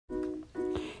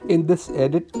In this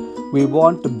edit, we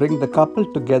want to bring the couple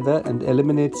together and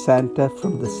eliminate Santa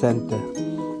from the center.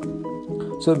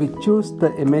 So we choose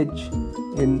the image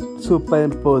in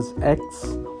SuperimposeX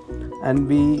and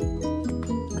we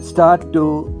start to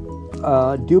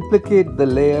duplicate the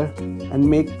layer and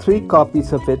make 3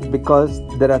 copies of it, because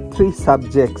there are 3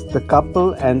 subjects, the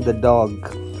couple and the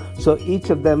dog. So each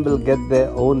of them will get their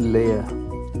own layer.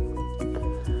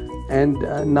 And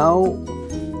now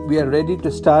we are ready to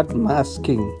start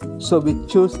masking. So we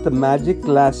choose the magic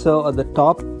lasso or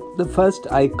the first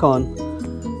icon,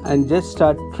 and just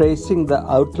start tracing the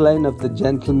outline of the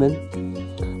gentleman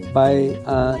by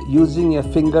using a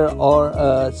finger or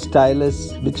a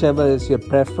stylus, whichever is your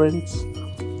preference,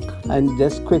 and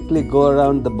just quickly go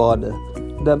around the border.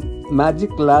 The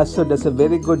magic lasso does a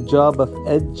very good job of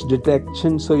edge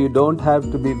detection, so you don't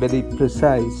have to be very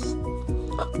precise.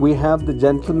 We have the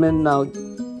gentleman now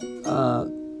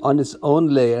on his own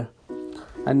layer,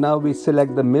 and now we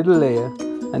select the middle layer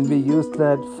and we use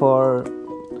that for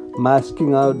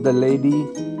masking out the lady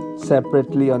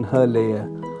separately on her layer.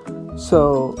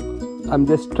 So I'm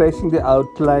just tracing the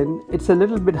outline. It's a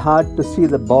little bit hard to see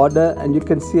the border, and you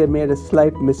can see I made a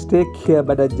slight mistake here,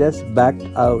 but I just backed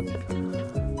out.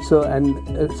 So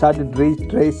and started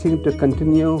retracing to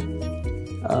continue,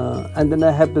 and then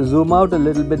I have to zoom out a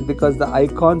little bit because the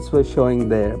icons were showing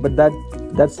there, but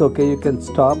that's okay, you can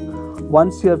stop.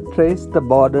 Once you have traced the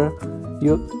border,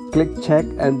 you click check,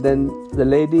 and then the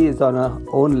lady is on her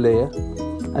own layer.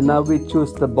 And now we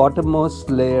choose the bottommost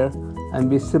layer, and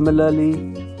we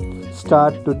similarly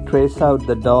start to trace out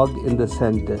the dog in the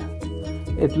center.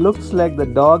 It looks like the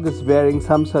dog is wearing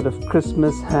some sort of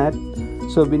Christmas hat,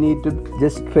 so we need to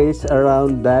just trace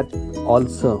around that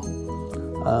also,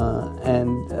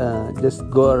 and just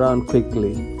go around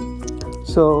quickly.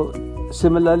 So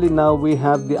similarly, now we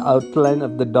have the outline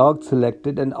of the dog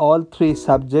selected, and all 3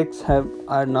 subjects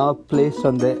are now placed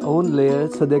on their own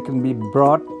layers, so they can be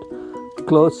brought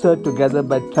closer together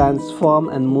by transform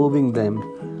and moving them.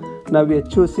 Now we are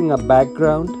choosing a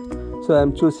background, so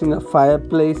I'm choosing a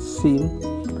fireplace scene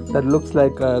that looks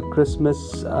like a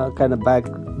Christmas kind of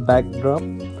backdrop.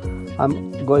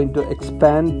 I'm going to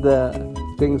expand the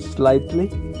thing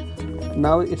slightly.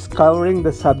 Now it's covering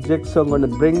the subject, so I'm going to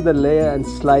bring the layer and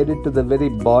slide it to the very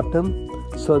bottom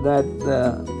so that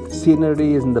the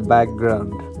scenery is in the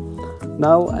background.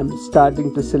 Now I'm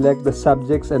starting to select the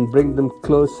subjects and bring them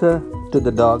closer to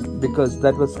the dog, because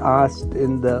that was asked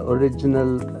in the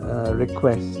original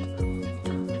request.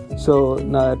 So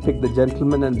now I pick the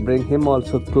gentleman and bring him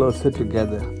also closer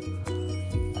together.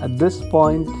 At this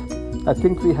point, I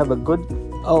think we have a good...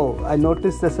 Oh, I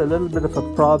noticed there's a little bit of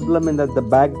a problem in that the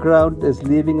background is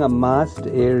leaving a masked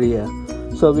area.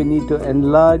 So we need to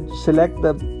select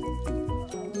the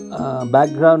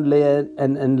background layer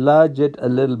and enlarge it a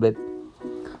little bit,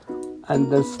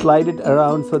 and then slide it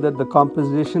around so that the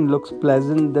composition looks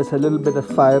pleasant. There's a little bit of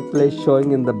fireplace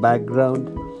showing in the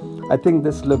background. I think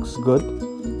this looks good.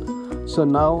 So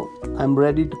now I'm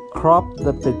ready to crop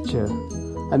the picture,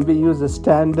 and we use a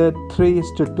standard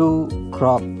 3:2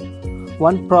 crop.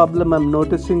 One problem I'm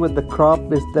noticing with the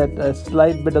crop is that a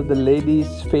slight bit of the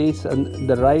lady's face on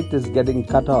the right is getting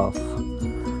cut off.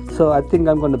 So I think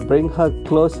I'm going to bring her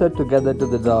closer together to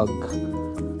the dog.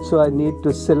 So I need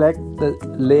to select the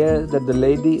layer that the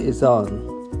lady is on,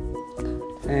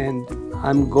 and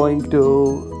I'm going to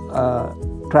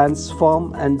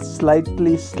transform and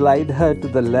slightly slide her to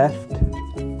the left.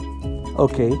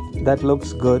 Okay, that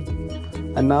looks good.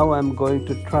 And now I'm going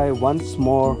to try once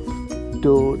more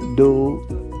to do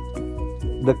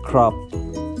the crop.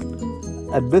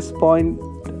 At this point,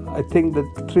 I think the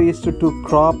 3:2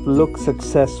 crop looks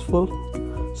successful.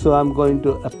 So I'm going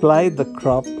to apply the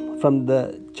crop from the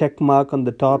check mark on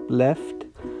the top left,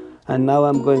 and now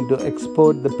I'm going to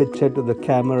export the picture to the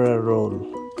camera roll.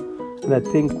 And I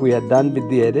think we are done with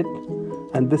the edit,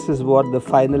 and this is what the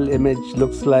final image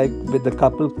looks like with the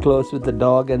couple close with the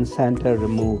dog and Santa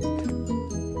removed.